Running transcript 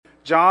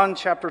John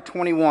chapter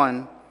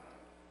 21.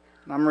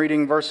 I'm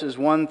reading verses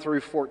 1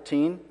 through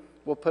 14.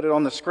 We'll put it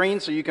on the screen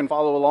so you can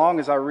follow along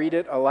as I read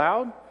it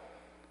aloud.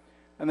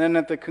 And then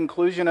at the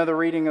conclusion of the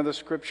reading of the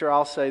scripture,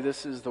 I'll say,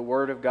 "This is the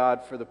word of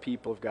God for the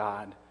people of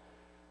God."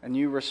 And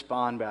you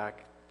respond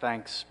back,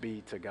 "Thanks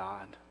be to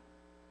God."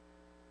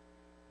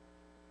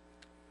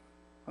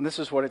 And this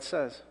is what it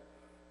says.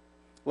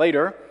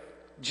 Later,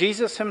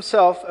 Jesus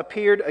himself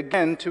appeared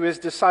again to his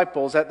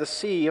disciples at the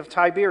Sea of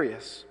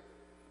Tiberias.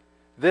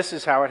 This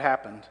is how it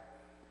happened.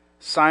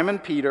 Simon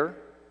Peter,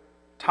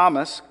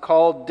 Thomas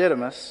called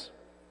Didymus,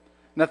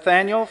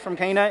 Nathanael from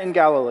Cana in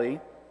Galilee,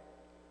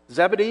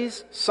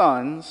 Zebedee's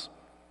sons,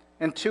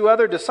 and 2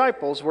 other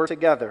disciples were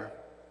together.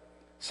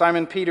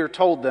 Simon Peter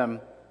told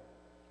them,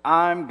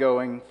 "I'm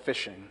going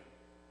fishing."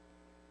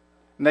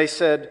 And they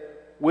said,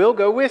 "We'll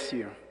go with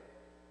you."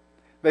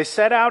 They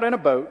set out in a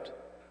boat,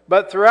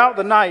 but throughout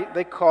the night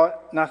they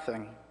caught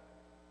nothing.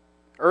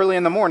 Early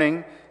in the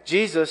morning,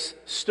 Jesus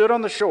stood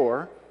on the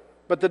shore,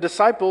 but the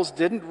disciples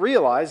didn't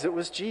realize it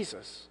was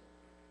Jesus.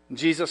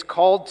 Jesus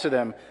called to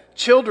them,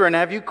 "Children,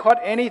 have you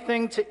caught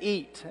anything to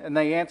eat?" And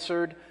they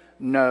answered,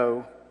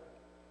 "No."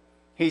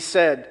 He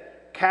said,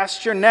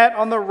 "Cast your net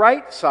on the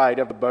right side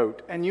of the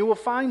boat, and you will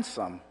find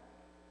some."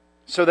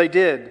 So they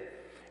did,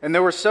 and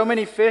there were so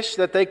many fish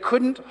that they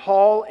couldn't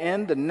haul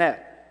in the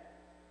net.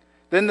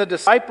 Then the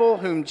disciple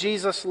whom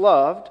Jesus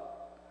loved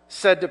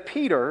said to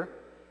Peter,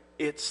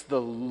 "It's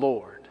the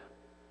Lord."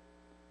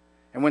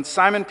 And when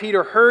Simon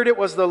Peter heard it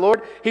was the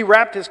Lord, he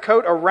wrapped his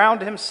coat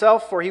around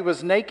himself, for he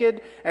was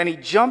naked, and he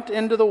jumped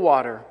into the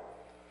water.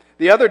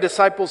 The other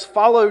disciples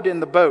followed in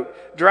the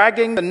boat,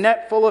 dragging the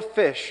net full of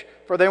fish,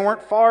 for they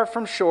weren't far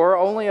from shore,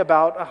 only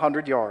about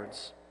 100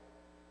 yards.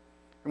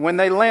 And when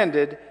they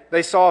landed,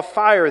 they saw a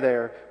fire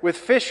there with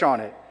fish on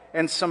it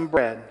and some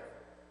bread.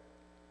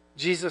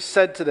 Jesus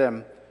said to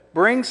them,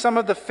 "Bring some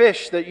of the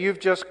fish that you've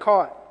just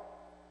caught."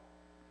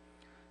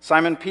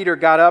 Simon Peter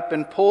got up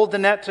and pulled the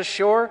net to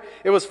shore.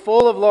 It was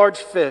full of large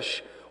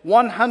fish,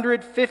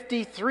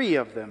 153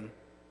 of them.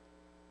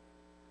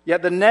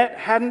 Yet the net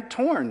hadn't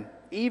torn,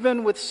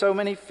 even with so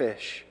many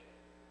fish.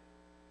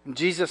 And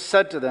Jesus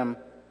said to them,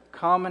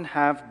 "Come and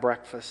have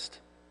breakfast."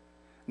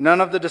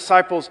 None of the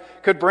disciples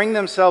could bring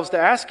themselves to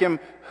ask him,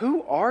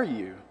 "Who are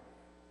you?"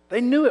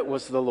 They knew it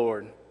was the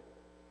Lord.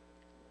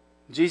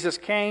 Jesus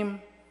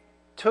came,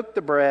 took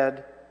the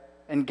bread,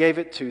 and gave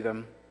it to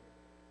them.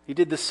 He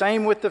did the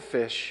same with the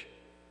fish.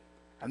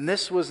 And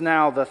this was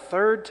now the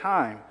 3rd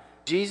time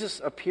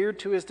Jesus appeared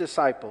to his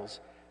disciples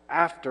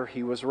after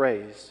he was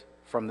raised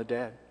from the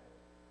dead.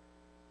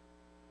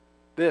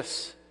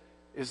 This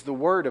is the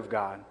word of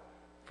God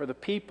for the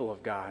people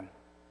of God.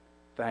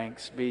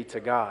 Thanks be to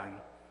God.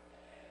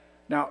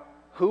 Now,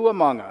 who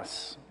among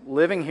us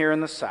living here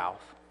in the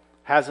South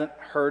hasn't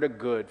heard a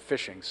good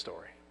fishing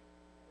story?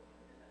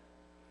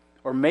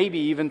 Or maybe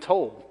even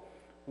told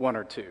one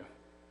or two.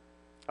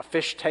 A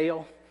fish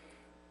tale,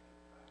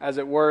 as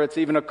it were. It's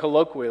even a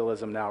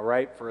colloquialism now,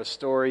 right? For a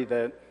story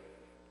that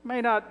may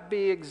not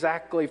be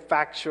exactly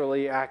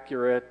factually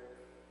accurate.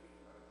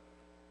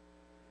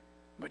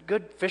 But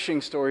good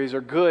fishing stories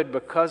are good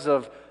because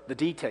of the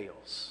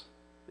details,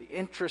 the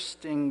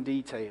interesting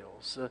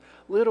details, a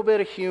little bit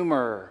of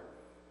humor,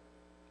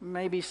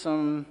 maybe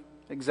some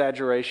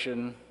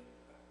exaggeration.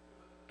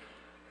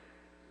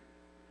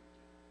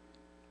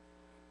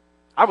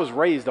 I was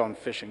raised on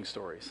fishing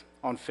stories,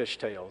 on fish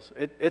tales.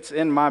 It's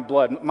in my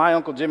blood. My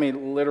Uncle Jimmy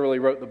literally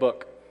wrote the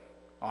book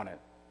on it.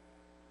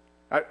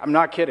 I'm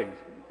not kidding.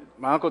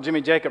 My Uncle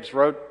Jimmy Jacobs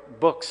wrote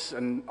books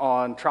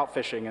on trout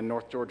fishing in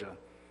North Georgia.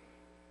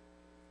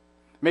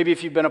 Maybe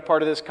if you've been a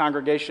part of this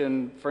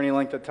congregation for any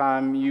length of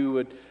time, you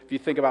would, if you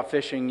think about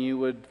fishing, you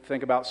would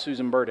think about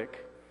Susan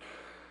Burdick.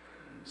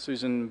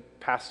 Susan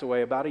passed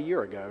away about a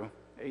year ago,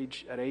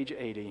 at age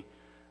 80.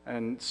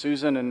 And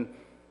Susan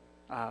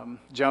and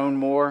Joan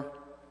Moore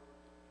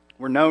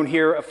were known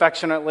here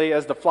affectionately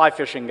as the fly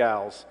fishing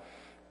gals,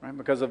 right?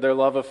 Because of their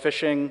love of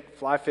fishing,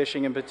 fly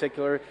fishing in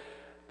particular,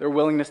 their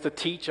willingness to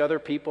teach other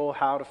people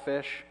how to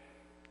fish.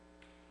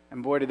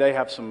 And boy, did they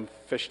have some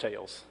fish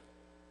tales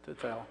to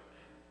tell.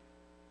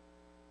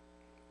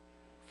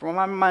 For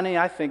my money,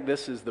 I think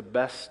this is the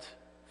best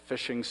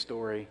fishing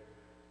story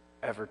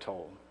ever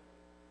told.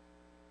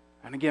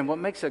 And again, what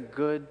makes a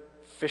good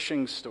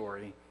fishing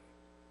story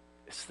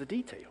is the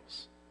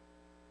details.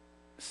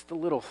 It's the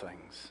little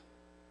things.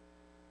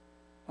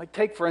 Like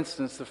take, for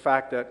instance, the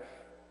fact that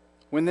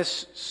when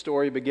this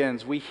story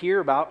begins, we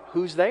hear about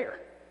who's there,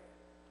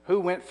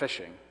 who went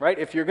fishing, right?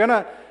 If you're going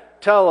to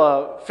tell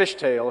a fish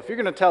tale, if you're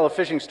going to tell a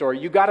fishing story,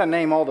 you got to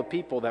name all the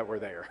people that were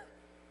there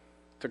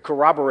to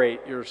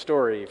corroborate your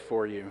story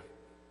for you.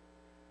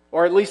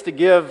 Or at least to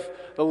give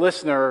the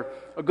listener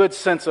a good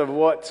sense of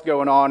what's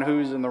going on,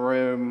 who's in the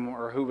room,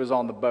 or who was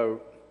on the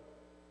boat.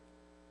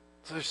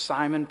 So there's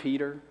Simon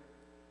Peter,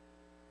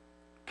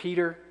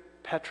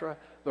 Petra,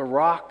 the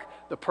rock,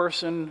 the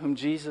person whom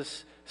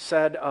Jesus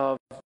said of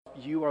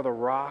you are the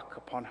rock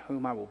upon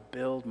whom I will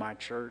build my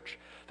church.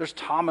 There's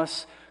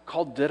Thomas,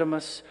 called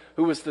Didymus,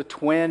 who was the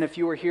twin. If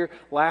you were here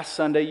last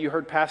Sunday, you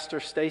heard Pastor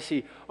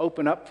Stacy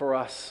open up for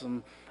us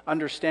some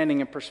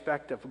understanding and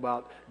perspective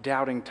about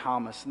doubting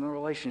Thomas and the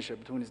relationship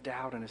between his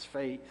doubt and his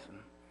faith.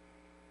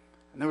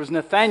 And there was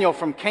Nathanael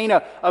from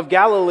Cana of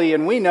Galilee,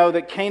 and we know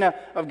that Cana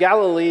of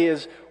Galilee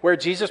is where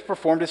Jesus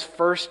performed his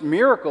first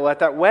miracle at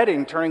that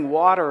wedding, turning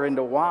water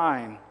into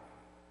wine.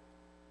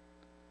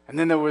 And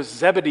then there was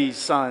Zebedee's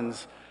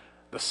sons,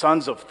 the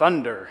sons of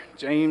thunder,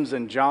 James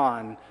and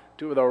John,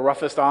 two of the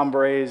roughest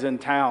hombres in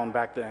town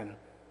back then.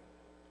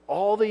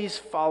 All these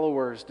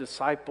followers,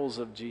 disciples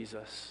of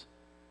Jesus.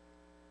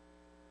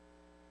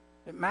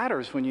 It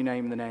matters when you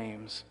name the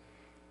names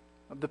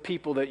of the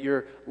people that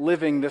you're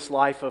living this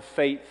life of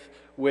faith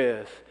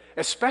with,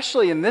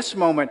 especially in this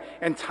moment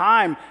in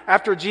time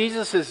after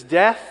Jesus'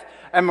 death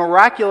and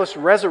miraculous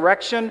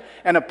resurrection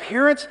and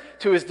appearance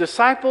to his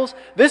disciples,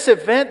 this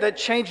event that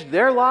changed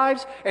their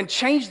lives and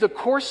changed the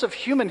course of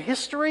human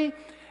history.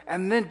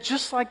 And then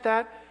just like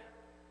that,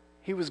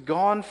 he was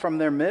gone from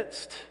their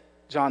midst,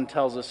 John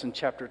tells us in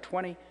chapter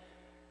 20.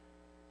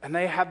 And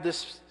they have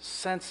this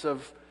sense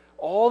of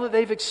all that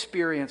they've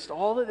experienced,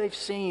 all that they've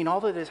seen,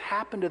 all that has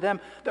happened to them.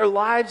 Their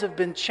lives have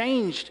been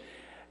changed.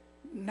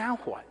 Now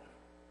what?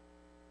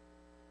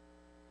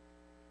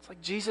 It's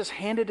like Jesus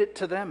handed it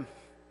to them.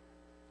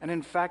 And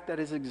in fact, that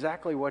is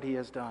exactly what he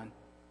has done.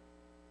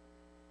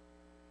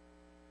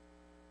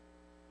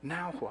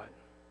 Now what?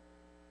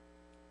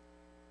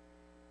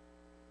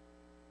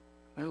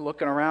 They're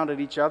looking around at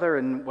each other,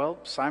 and, well,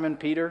 Simon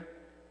Peter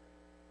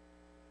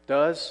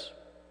does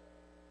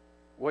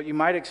what you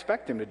might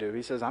expect him to do.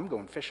 He says, I'm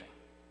going fishing.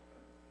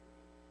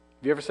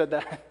 Have you ever said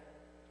that?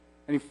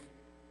 Any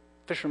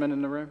fishermen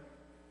in the room?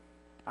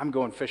 I'm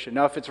going fishing.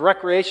 Now, if it's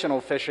recreational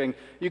fishing,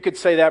 you could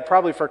say that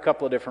probably for a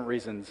couple of different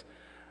reasons.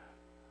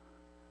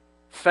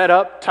 Fed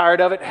up, tired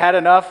of it, had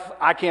enough,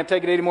 I can't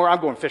take it anymore, I'm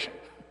going fishing.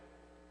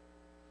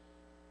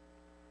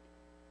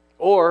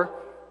 Or,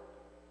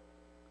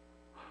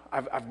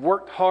 I've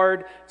worked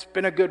hard, it's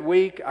been a good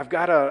week, I've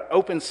got an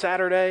open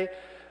Saturday,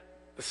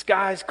 the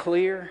sky's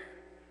clear,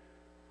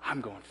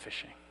 I'm going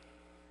fishing.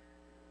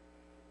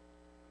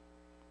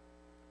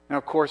 Now,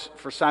 of course,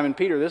 for Simon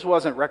Peter, this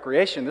wasn't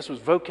recreation, this was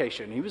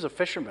vocation. He was a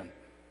fisherman.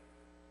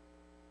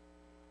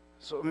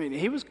 So,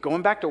 he was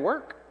going back to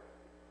work.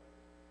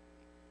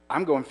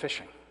 I'm going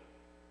fishing.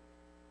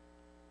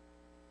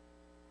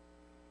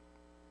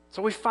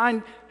 So we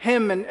find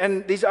him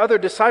and these other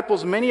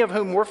disciples, many of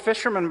whom were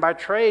fishermen by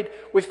trade,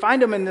 we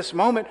find them in this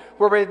moment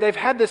where they've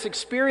had this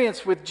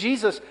experience with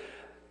Jesus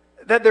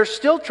that they're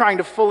still trying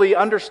to fully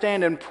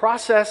understand and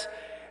process,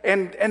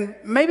 and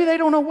maybe they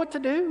don't know what to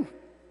do.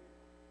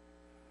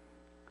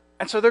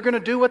 And so they're going to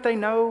do what they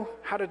know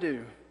how to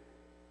do.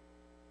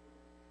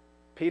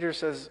 Peter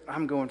says,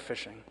 I'm going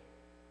fishing.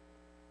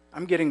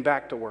 I'm getting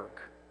back to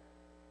work.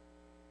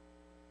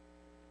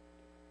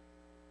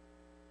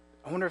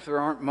 I wonder if there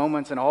aren't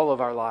moments in all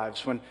of our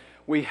lives when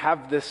we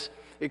have this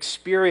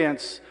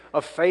experience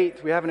of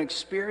faith. We have an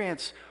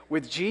experience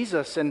with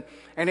Jesus, and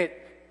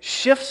it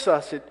shifts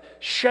us, it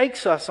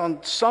shakes us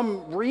on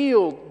some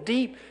real,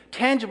 deep,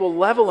 tangible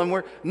level, and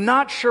we're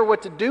not sure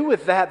what to do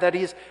with that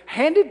He's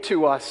handed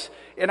to us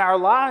in our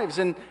lives.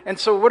 And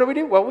so what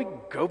do? Well, we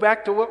go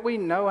back to what we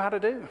know how to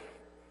do.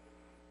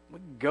 We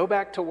go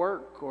back to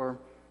work, or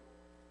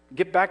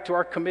get back to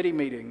our committee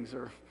meetings,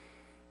 or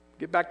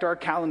get back to our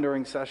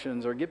calendaring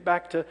sessions, or get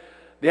back to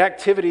the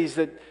activities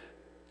that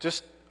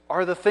just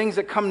are the things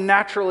that come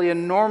naturally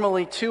and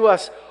normally to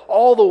us.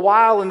 All the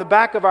while in the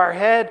back of our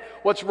head,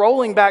 what's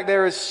rolling back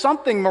there is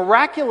something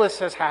miraculous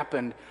has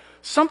happened.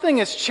 Something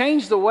has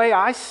changed the way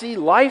I see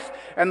life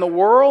and the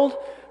world.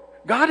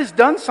 God has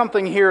done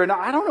something here, and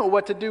I don't know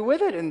what to do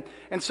with it.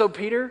 And so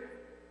Peter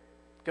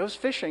goes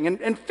fishing.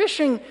 And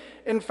fishing,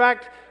 in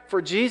fact,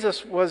 for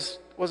Jesus was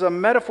a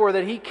metaphor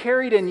that he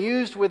carried and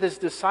used with his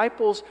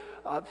disciples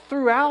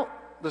throughout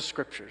the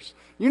Scriptures.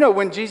 You know,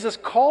 when Jesus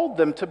called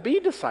them to be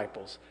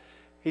disciples,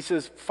 he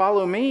says,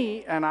 follow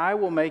me and I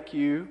will make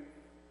you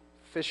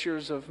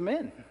fishers of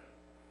men.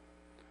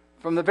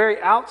 From the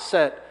very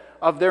outset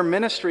of their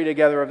ministry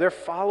together, of their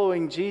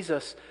following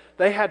Jesus,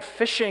 they had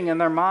fishing in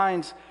their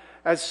minds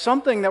as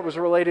something that was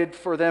related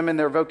for them in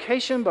their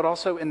vocation, but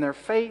also in their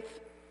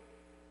faith.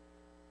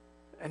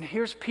 And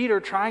here's Peter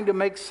trying to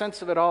make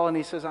sense of it all, and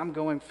he says, I'm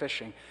going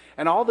fishing.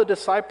 And all the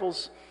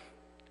disciples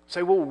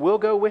say, well, we'll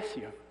go with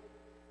you.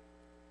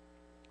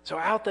 So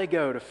out they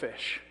go to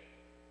fish,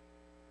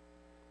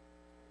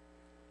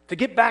 to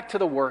get back to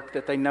the work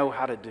that they know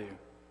how to do.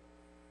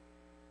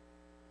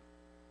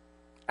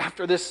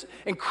 After this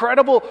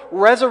incredible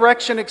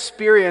resurrection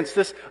experience,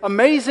 this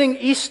amazing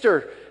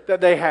Easter that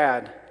they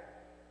had,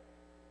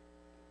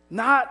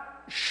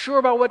 not sure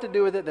about what to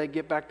do with it, they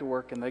get back to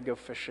work and they go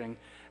fishing,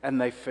 and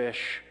they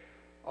fish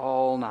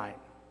all night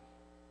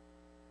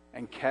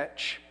and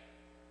catch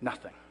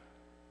nothing.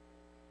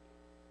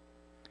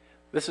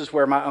 This is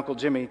where my Uncle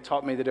Jimmy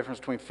taught me the difference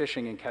between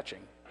fishing and catching.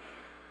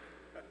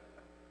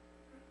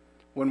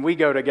 when we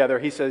go together,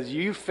 he says,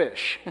 you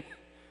fish,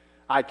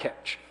 I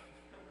catch.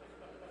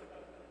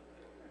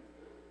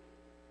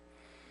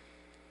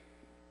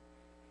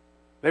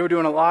 They were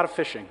doing a lot of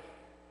fishing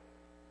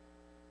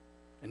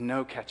and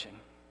no catching.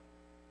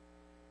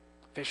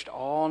 Fished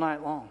all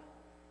night long.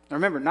 Now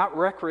remember, not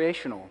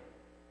recreational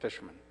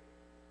fishermen,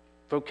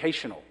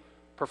 vocational,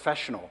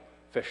 professional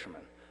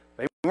fishermen.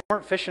 They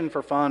weren't fishing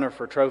for fun or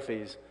for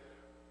trophies.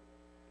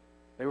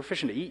 They were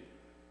fishing to eat,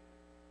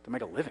 to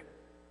make a living,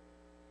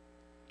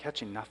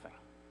 catching nothing.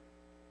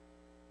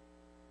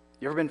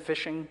 You ever been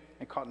fishing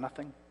and caught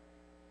nothing?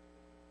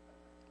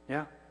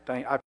 Yeah?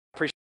 I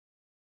appreciate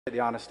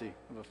the honesty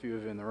of a few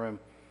of you in the room.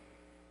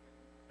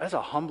 That's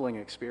a humbling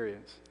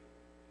experience.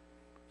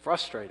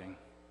 Frustrating.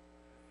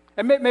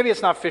 And maybe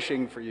it's not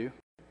fishing for you.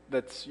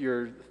 That's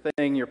your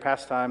thing, your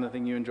pastime, the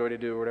thing you enjoy to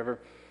do or whatever.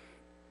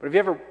 But have you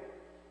ever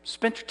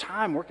spent your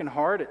time working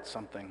hard at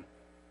something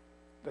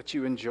that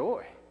you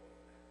enjoy?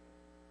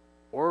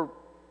 Or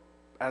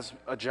as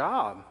a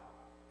job,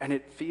 and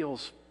it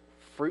feels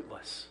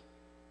fruitless?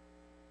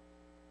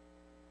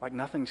 Like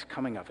nothing's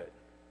coming of it.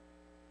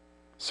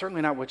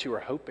 Certainly not what you were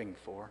hoping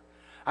for.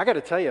 I got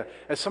to tell you,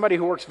 as somebody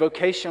who works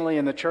vocationally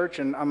in the church,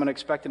 and I'm going to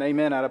expect an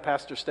amen out of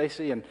Pastor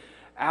Stacy and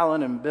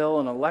Alan and Bill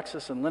and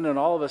Alexis and Linda and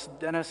all of us,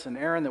 Dennis and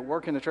Aaron that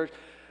work in the church,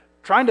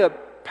 trying to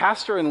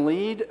pastor and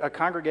lead a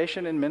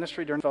congregation in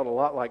ministry during felt a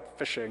lot like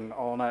fishing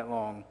all night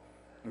long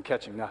and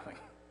catching nothing.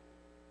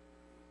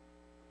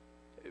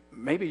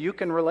 Maybe you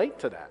can relate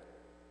to that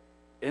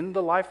in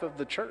the life of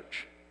the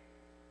church.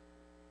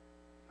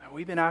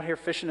 We've been out here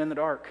fishing in the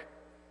dark,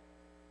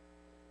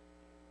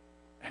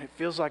 and it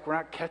feels like we're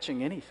not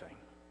catching anything.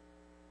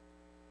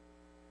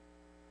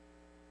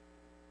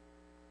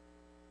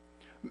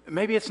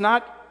 Maybe it's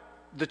not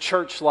the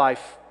church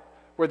life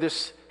where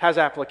this has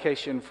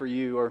application for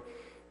you, or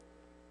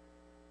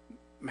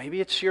maybe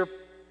it's your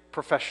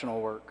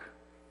professional work,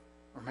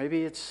 or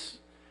maybe it's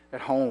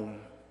at home,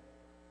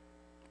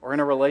 or in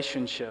a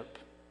relationship,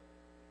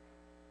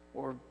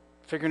 or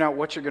figuring out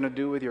what you're going to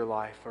do with your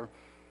life, or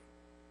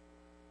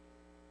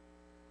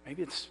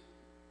maybe it's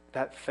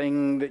that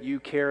thing that you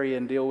carry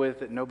and deal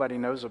with that nobody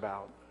knows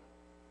about.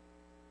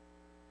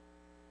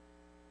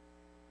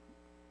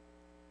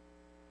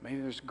 Maybe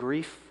there's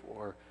grief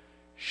or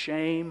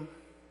shame,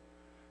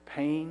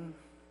 pain,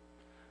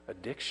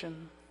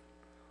 addiction,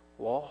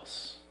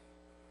 loss.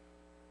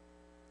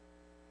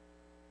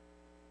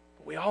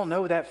 We all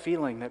know that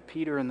feeling that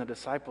Peter and the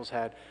disciples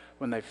had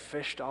when they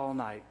fished all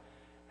night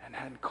and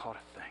hadn't caught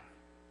a thing.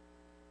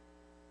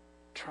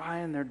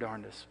 Trying their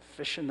darndest,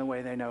 fishing the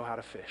way they know how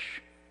to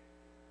fish.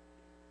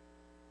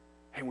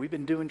 Hey, we've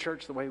been doing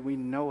church the way we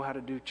know how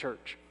to do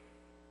church.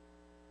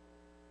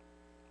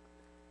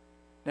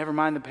 Never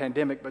mind the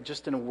pandemic, but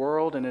just in a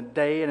world and a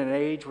day and an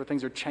age where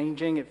things are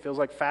changing, it feels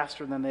like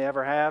faster than they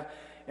ever have,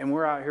 and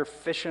we're out here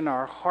fishing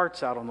our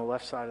hearts out on the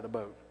left side of the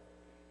boat.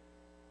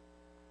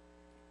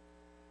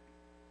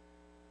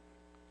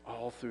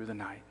 All through the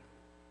night.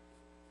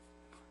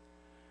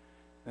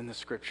 Then the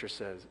scripture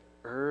says,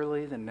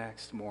 early the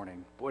next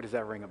morning. Boy, does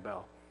that ring a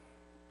bell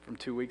from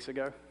 2 weeks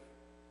ago?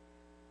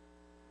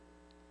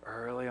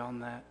 Early on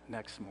that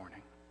next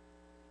morning,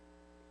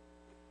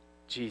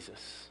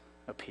 Jesus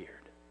appeared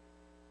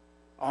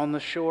on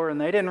the shore,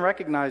 and they didn't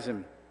recognize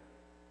him.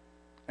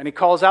 And he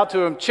calls out to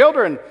them,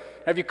 children,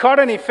 have you caught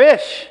any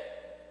fish?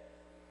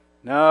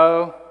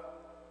 No.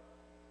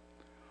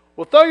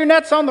 Well, throw your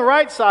nets on the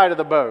right side of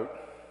the boat.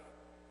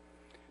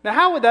 Now,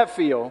 how would that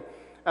feel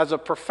as a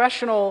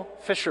professional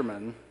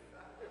fisherman?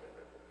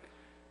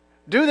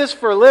 Do this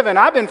for a living.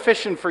 I've been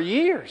fishing for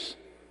years.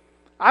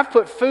 I've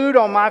put food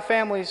on my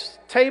family's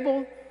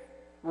table,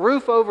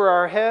 roof over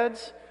our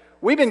heads.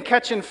 We've been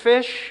catching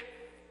fish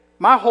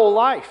my whole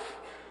life.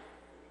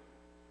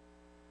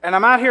 And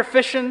I'm out here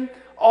fishing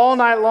all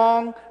night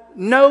long,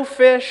 no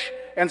fish,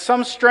 and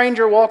some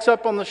stranger walks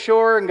up on the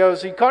shore and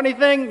goes, you caught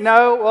anything?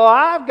 No. Well,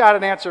 I've got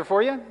an answer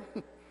for you.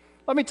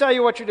 Let me tell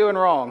you what you're doing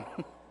wrong.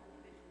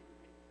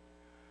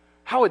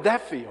 How would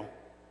that feel?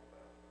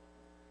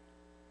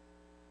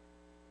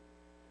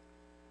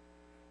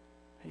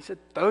 He said,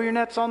 throw your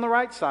nets on the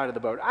right side of the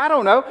boat. I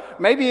don't know.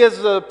 Maybe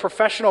as a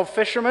professional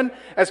fisherman,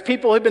 as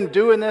people who've been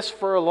doing this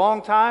for a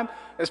long time,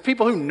 as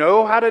people who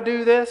know how to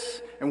do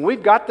this, and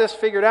we've got this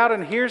figured out,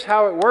 and here's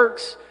how it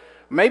works.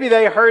 Maybe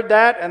they heard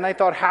that and they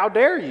thought, how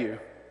dare you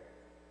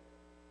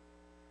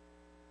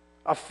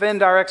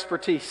offend our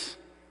expertise?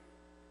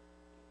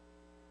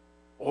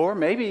 Or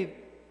maybe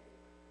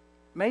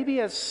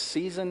as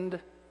seasoned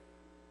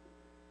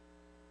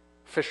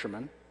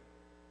fishermen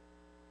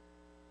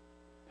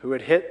who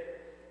had hit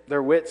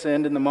their wits'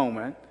 end in the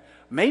moment,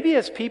 maybe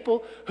as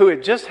people who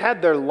had just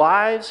had their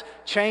lives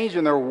changed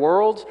and their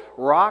worlds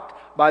rocked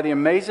by the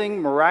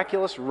amazing,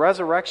 miraculous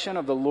resurrection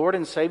of the Lord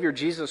and Savior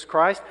Jesus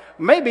Christ,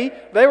 maybe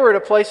they were at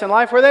a place in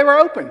life where they were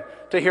open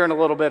to hearing a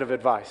little bit of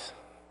advice.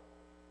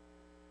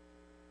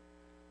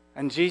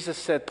 And Jesus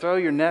said, throw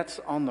your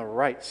nets on the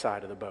right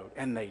side of the boat.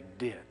 And they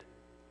did.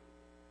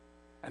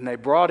 And they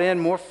brought in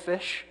more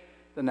fish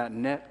than that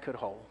net could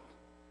hold.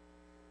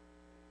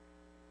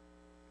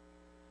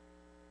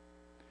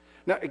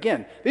 Now,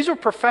 again, these were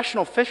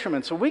professional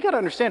fishermen, so we got to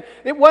understand,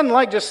 it wasn't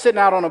like just sitting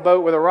out on a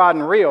boat with a rod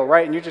and reel,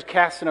 right? And you're just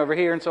casting over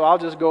here, and so I'll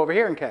just go over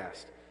here and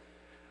cast.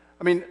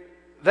 I mean,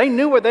 they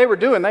knew what they were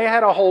doing. They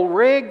had a whole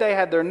rig. They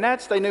had their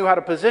nets. They knew how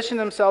to position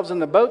themselves in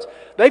the boats.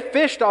 They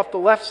fished off the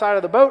left side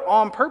of the boat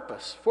on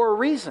purpose, for a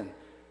reason.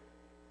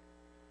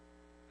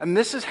 And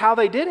this is how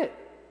they did it.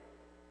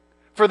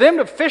 For them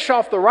to fish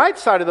off the right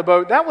side of the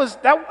boat, that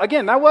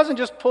wasn't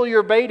just pull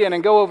your bait in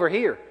and go over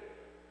here.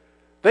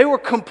 They were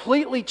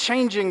completely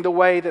changing the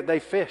way that they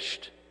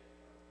fished.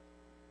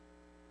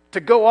 To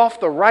go off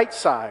the right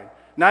side.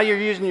 Now you're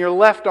using your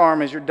left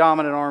arm as your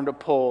dominant arm to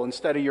pull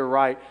instead of your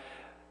right.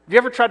 Have you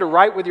ever tried to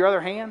write with your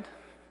other hand?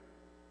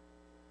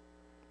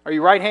 Are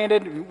you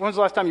right-handed? When was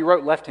the last time you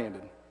wrote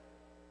left-handed?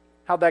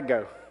 How'd that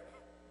go?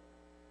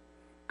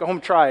 Go home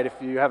and try it if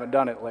you haven't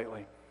done it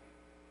lately.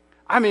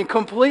 I mean,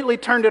 completely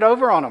turned it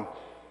over on them.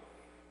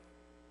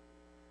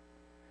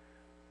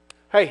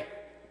 Hey,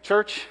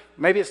 church,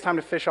 maybe it's time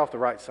to fish off the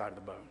right side of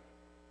the boat.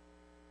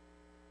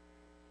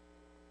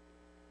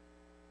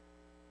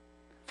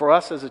 For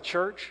us as a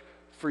church,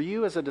 for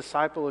you as a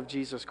disciple of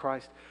Jesus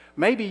Christ,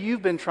 maybe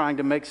you've been trying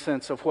to make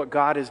sense of what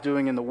God is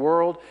doing in the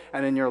world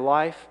and in your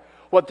life,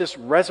 what this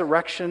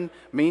resurrection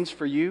means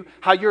for you,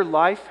 how your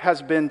life has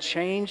been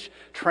changed,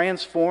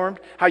 transformed,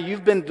 how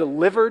you've been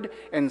delivered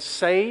and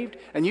saved,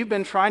 and you've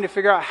been trying to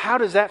figure out how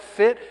does that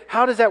fit,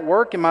 how does that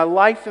work in my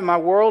life, in my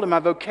world, in my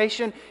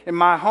vocation, in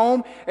my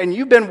home, and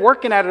you've been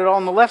working at it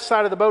on the left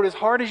side of the boat as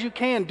hard as you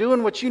can,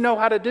 doing what you know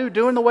how to do,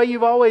 doing the way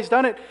you've always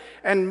done it,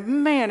 and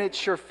man, it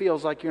sure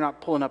feels like you're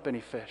not pulling up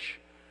any fish.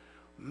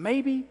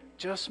 Maybe,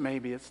 just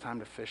maybe, it's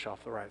time to fish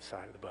off the right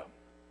side of the boat.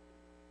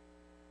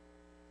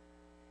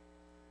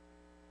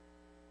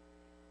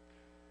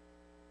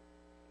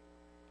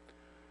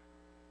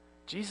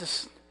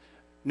 Jesus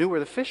knew where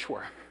the fish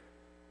were.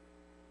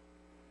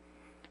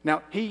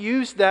 Now, he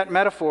used that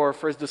metaphor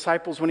for his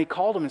disciples when he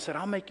called them and said,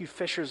 I'll make you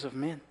fishers of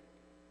men.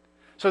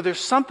 So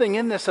there's something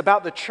in this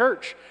about the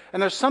church,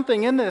 and there's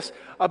something in this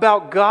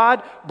about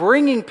God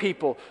bringing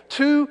people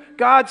to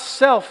God's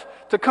self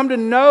to come to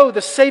know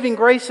the saving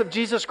grace of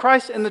Jesus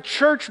Christ, and the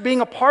church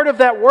being a part of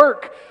that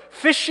work,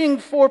 fishing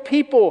for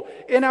people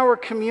in our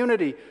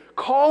community,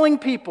 calling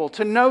people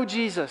to know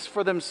Jesus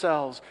for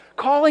themselves,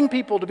 calling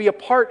people to be a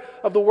part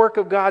of the work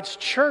of God's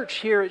church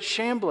here at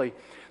Chamblee.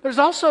 There's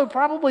also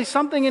probably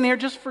something in here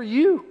just for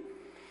you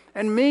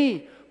and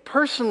me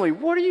personally.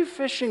 What are you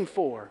fishing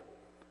for?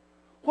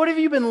 What have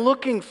you been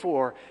looking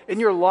for in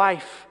your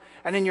life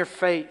and in your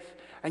faith,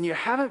 and you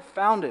haven't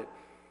found it?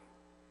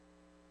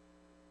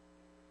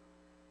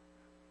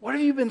 What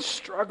have you been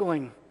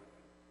struggling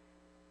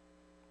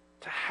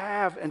to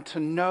have and to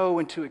know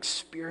and to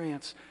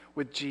experience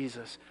with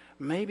Jesus?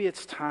 Maybe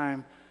it's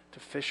time to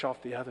fish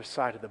off the other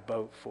side of the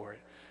boat for it.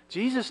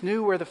 Jesus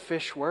knew where the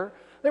fish were.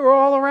 They were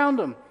all around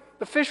him.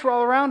 The fish were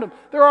all around him.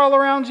 They're all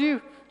around you.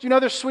 Do you know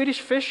there's Swedish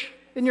fish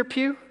in your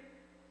pew?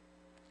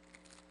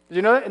 Did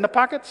you know that? In the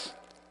pockets?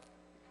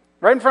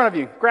 Right in front of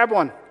you. Grab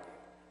one.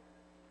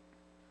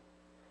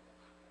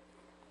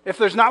 If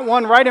there's not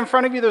one right in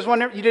front of you, there's one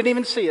there. You didn't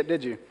even see it,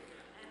 did you?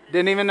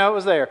 Didn't even know it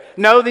was there.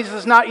 No, this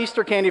is not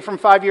Easter candy from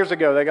 5 years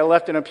ago. They got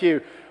left in a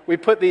pew. We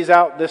put these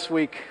out this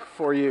week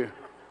for you.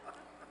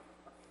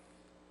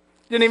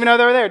 Didn't even know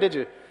they were there, did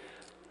you?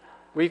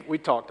 We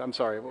talked. I'm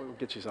sorry. We'll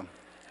get you some.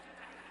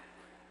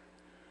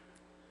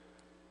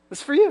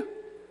 It's for you.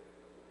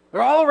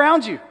 They're all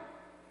around you.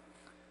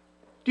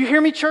 Do you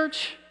hear me,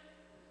 church?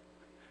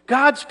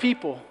 God's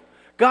people,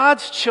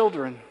 God's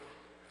children,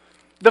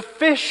 the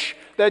fish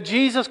that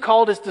Jesus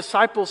called his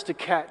disciples to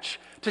catch,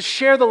 to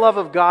share the love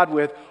of God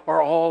with, are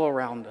all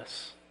around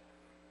us.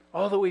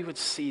 Oh, that we would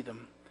see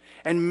them.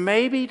 And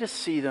maybe to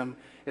see them,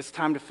 it's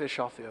time to fish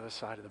off the other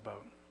side of the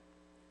boat.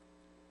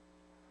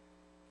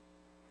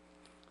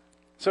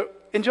 So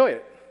enjoy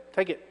it.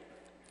 Take it.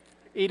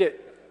 Eat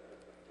it.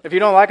 If you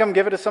don't like them,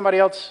 give it to somebody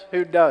else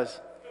who does.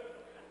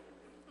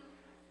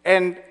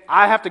 And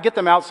I have to get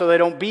them out so they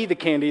don't be the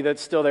candy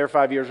that's still there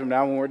 5 years from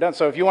now when we're done.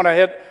 So if you want to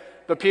hit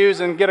the pews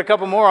and get a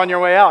couple more on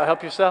your way out,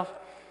 help yourself.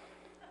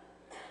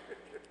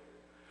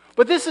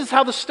 But this is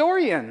how the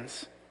story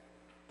ends.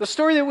 The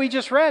story that we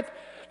just read.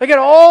 They get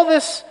all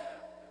this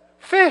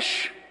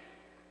fish.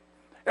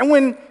 And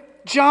when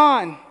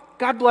John,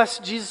 God bless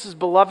Jesus'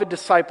 beloved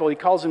disciple, he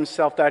calls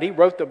himself that. He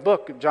wrote the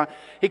book of John.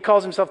 He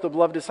calls himself the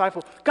beloved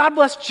disciple. God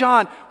bless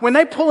John. When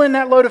they pull in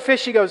that load of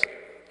fish, he goes,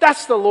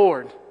 that's the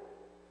Lord.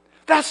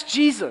 That's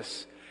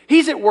Jesus.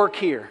 He's at work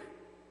here.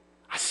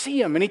 I see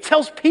him. And he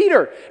tells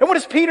Peter. And what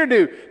does Peter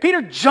do?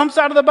 Peter jumps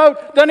out of the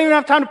boat. Doesn't even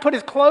have time to put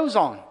his clothes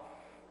on.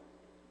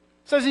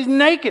 Says he's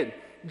naked.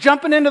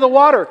 Jumping into the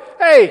water.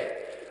 Hey,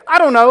 I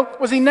don't know.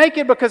 Was he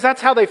naked because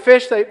that's how they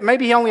fish?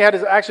 Maybe he only had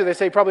his, actually they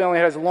say he probably only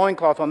had his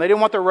loincloth on. They didn't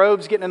want their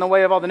robes getting in the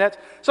way of all the nets.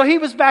 So he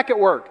was back at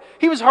work.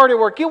 He was hard at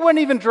work. He wasn't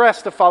even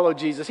dressed to follow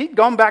Jesus. He'd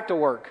gone back to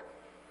work.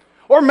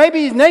 Or maybe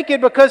he's naked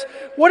because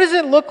what does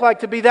it look like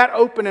to be that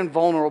open and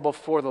vulnerable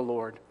before the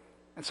Lord?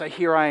 And say,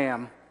 here I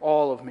am,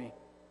 all of me.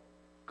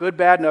 Good,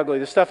 bad, and ugly.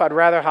 The stuff I'd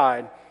rather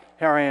hide.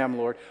 Here I am,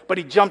 Lord. But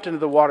he jumped into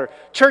the water.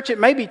 Church, it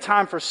may be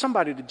time for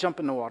somebody to jump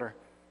in the water.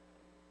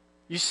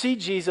 You see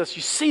Jesus,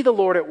 you see the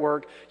Lord at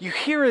work, you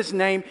hear his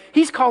name,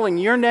 he's calling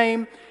your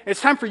name. It's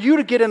time for you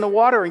to get in the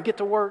water and get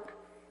to work.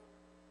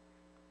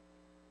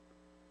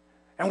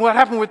 And what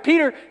happened with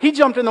Peter, he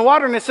jumped in the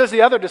water and it says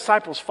the other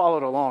disciples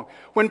followed along.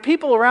 When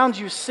people around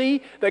you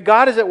see that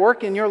God is at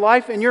work in your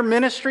life, in your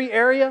ministry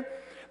area,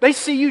 they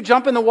see you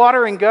jump in the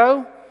water and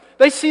go.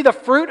 They see the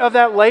fruit of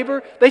that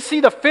labor. They see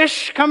the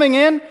fish coming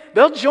in.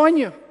 They'll join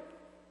you.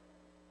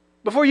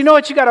 Before you know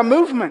it, you got a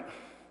movement.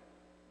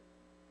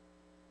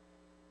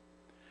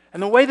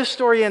 And the way the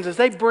story ends is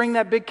they bring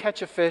that big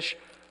catch of fish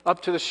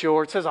up to the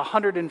shore. It says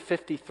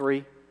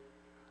 153.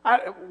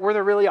 Were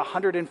there really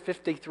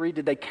 153?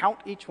 Did they count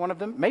each one of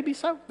them? Maybe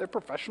so. They're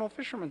professional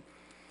fishermen.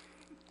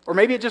 Or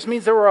maybe it just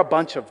means there were a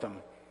bunch of them.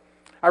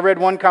 I read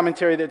one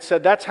commentary that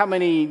said that's how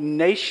many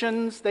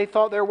nations they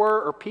thought there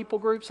were, or people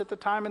groups at the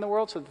time in the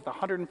world, so that the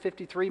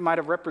 153 might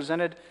have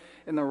represented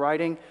in the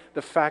writing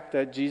the fact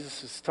that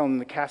Jesus is telling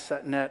them to cast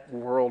that net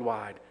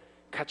worldwide,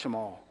 catch them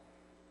all.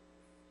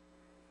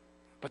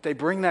 But they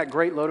bring that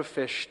great load of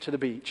fish to the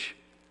beach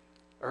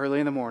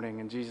early in the morning,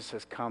 and Jesus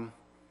says, come,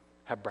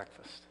 have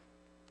breakfast.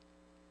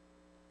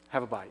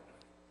 Have a bite.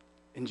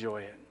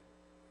 Enjoy it.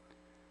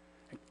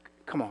 And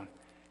come on.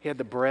 He had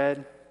the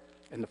bread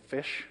and the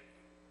fish,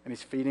 and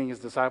he's feeding his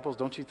disciples.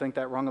 Don't you think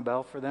that rung a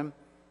bell for them?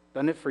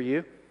 Doesn't it for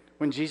you?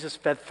 When Jesus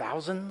fed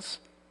thousands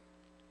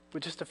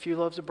with just a few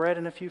loaves of bread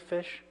and a few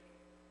fish?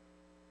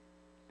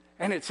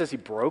 And it says he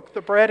broke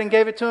the bread and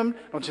gave it to them.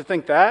 Don't you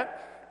think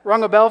that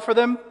rung a bell for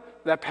them?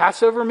 That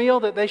Passover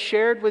meal that they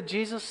shared with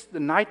Jesus the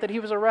night that he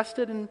was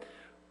arrested and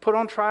put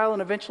on trial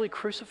and eventually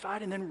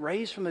crucified and then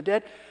raised from the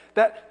dead.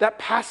 That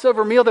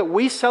Passover meal that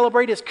we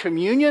celebrate as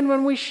communion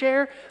when we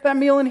share that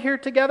meal in here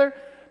together.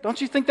 Don't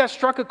you think that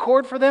struck a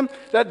chord for them?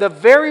 That the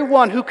very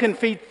one who can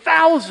feed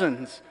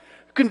thousands,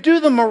 can do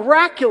the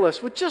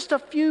miraculous with just a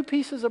few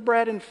pieces of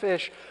bread and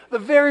fish, the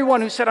very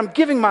one who said, I'm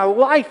giving my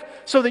life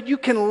so that you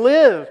can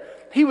live.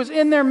 He was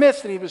in their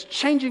midst and he was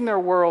changing their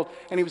world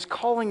and he was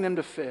calling them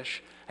to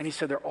fish. And he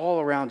said, they're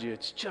all around you.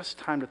 It's just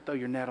time to throw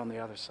your net on the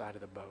other side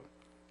of the boat.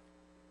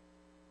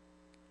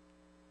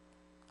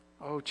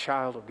 Oh,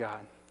 child of God.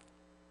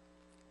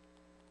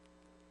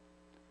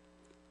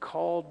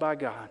 Called by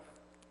God.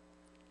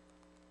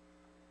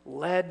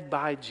 Led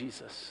by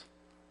Jesus.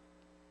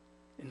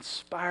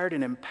 Inspired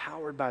and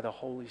empowered by the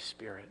Holy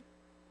Spirit.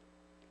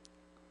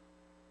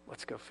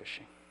 Let's go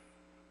fishing.